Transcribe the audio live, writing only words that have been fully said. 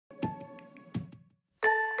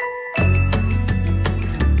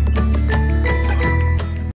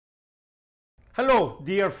Hello,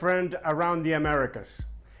 dear friend around the Americas.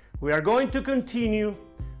 We are going to continue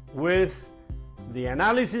with the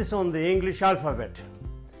analysis on the English alphabet.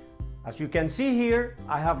 As you can see here,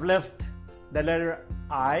 I have left the letter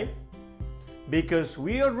I because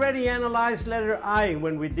we already analyzed letter I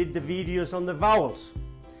when we did the videos on the vowels.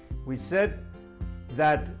 We said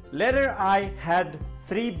that letter I had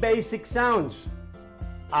three basic sounds: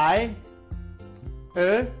 I,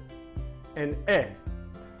 and E,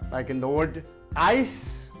 like in the word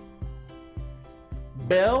ice,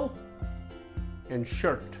 bell, and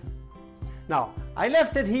shirt. Now, I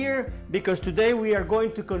left it here because today we are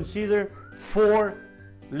going to consider 4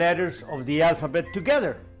 letters of the alphabet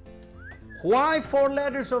together. Why 4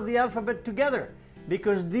 letters of the alphabet together?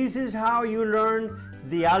 Because this is how you learn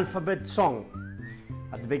the alphabet song.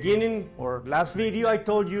 At the beginning or last video I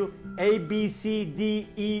told you A, B, C, D,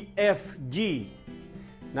 E, F, G.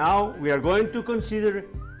 Now we are going to consider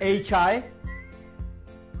H-I.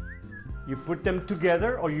 You put them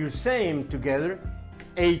together or you say them together,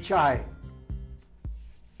 H-I.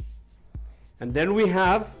 And then we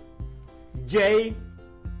have J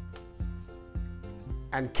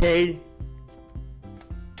and K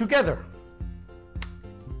together.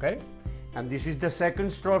 Okay? And this is the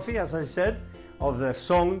second strophe, as I said, of the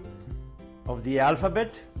song of the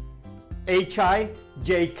alphabet, H-I,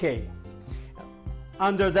 J-K.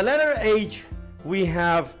 Under the letter H, we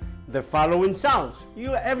have the following sounds.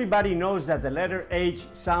 Everybody knows that the letter H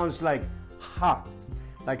sounds like ha,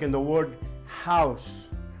 like in the word house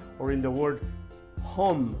or in the word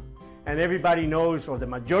home. And everybody knows, or the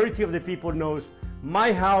majority of the people knows,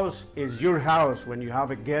 my house is your house. When you have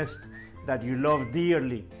a guest that you love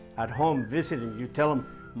dearly at home visiting, you tell them,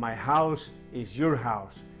 my house is your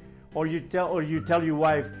house. Or you tell your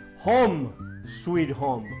wife, home, sweet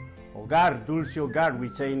home. Hogar, dulce hogar, we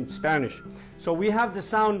say in Spanish. So we have the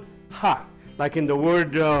sound ha, like in the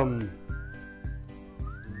word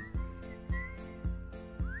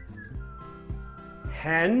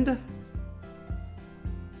hand,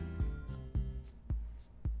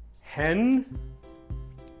 hen,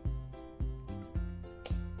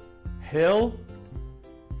 hill,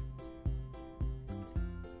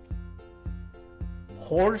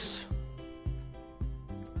 horse,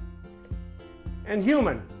 and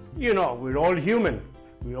human. You know, we're all human.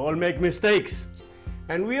 We all make mistakes.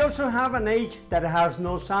 And we also have an H that has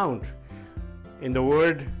no sound. In the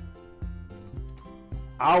word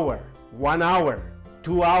hour, 1 hour,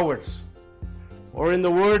 2 hours. Or in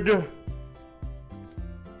the word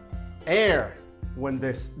heir, when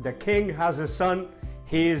the king has a son,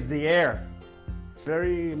 he is the heir. It's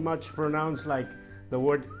very much pronounced like the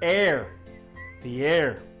word air, the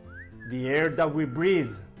air that we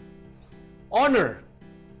breathe. Honor.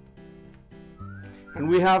 And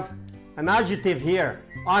we have an adjective here,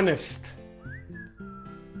 honest.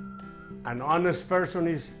 An honest person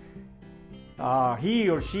is he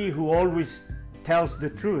or she who always tells the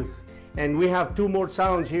truth. And we have 2 more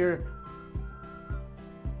sounds here,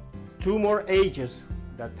 2 more H's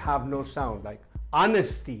that have no sound, like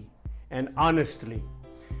honesty and honestly.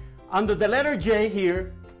 Under the letter J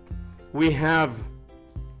here, we have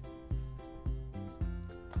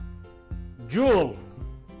jewel.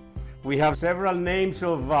 We have several names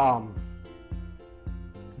of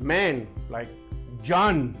men, like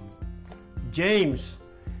John, James.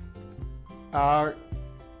 I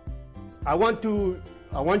want you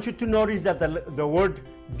to notice that the word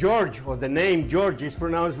George, or the name George, is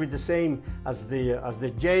pronounced with the same as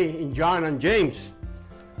the J in John and James.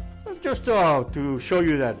 Just to show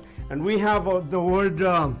you that. And we have the word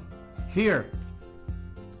here,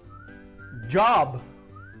 job,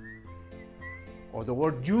 or the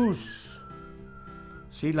word juice.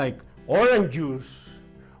 See, like orange juice,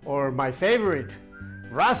 or my favorite,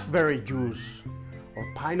 raspberry juice, or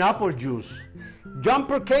pineapple juice.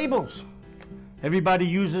 Jumper cables. Everybody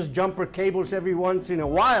uses jumper cables every once in a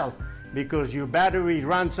while because your battery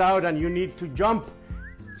runs out and you need to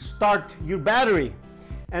start your battery.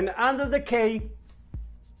 And under the K,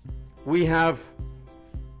 we have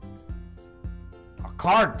a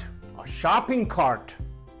cart, a shopping cart.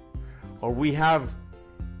 Or we have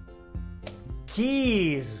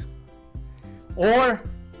keys, or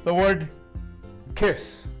the word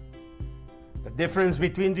kiss. The difference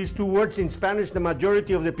between these 2 words in Spanish, the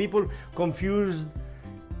majority of the people confuse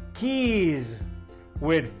keys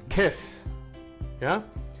with kiss. Yeah?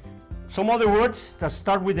 Some other words that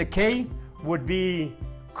start with a K would be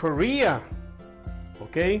Korea,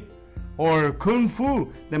 okay? Or Kung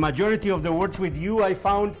Fu. The majority of the words with U, I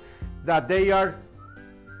found that they are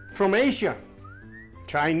from Asia,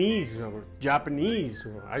 Chinese or Japanese,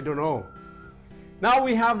 or I don't know. Now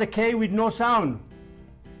we have the K with no sound.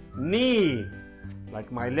 Knee,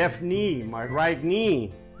 like my left knee, my right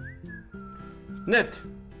knee. Knit,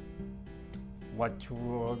 what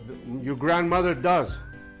your grandmother does.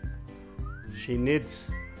 She knits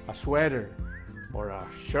a sweater or a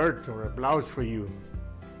shirt or a blouse for you.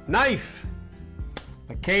 Knife,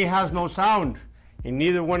 the K has no sound in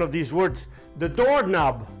neither one of these words. The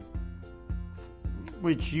doorknob,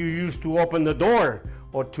 which you use to open the door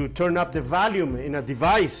or to turn up the volume in a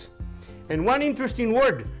device. And one interesting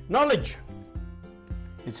word, knowledge.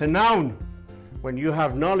 It's a noun. When you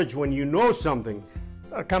have knowledge, when you know something,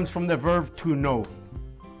 that comes from the verb to know.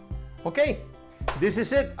 Okay, this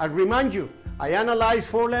is it. I remind you, I analyzed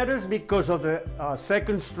 4 letters because of the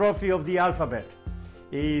second strophe of the alphabet.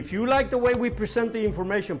 If you like the way we present the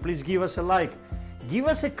information, please give us a like. Give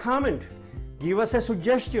us a comment. Give us a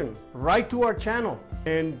suggestion. Write to our channel.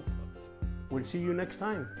 And we'll see you next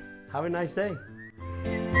time. Have a nice day.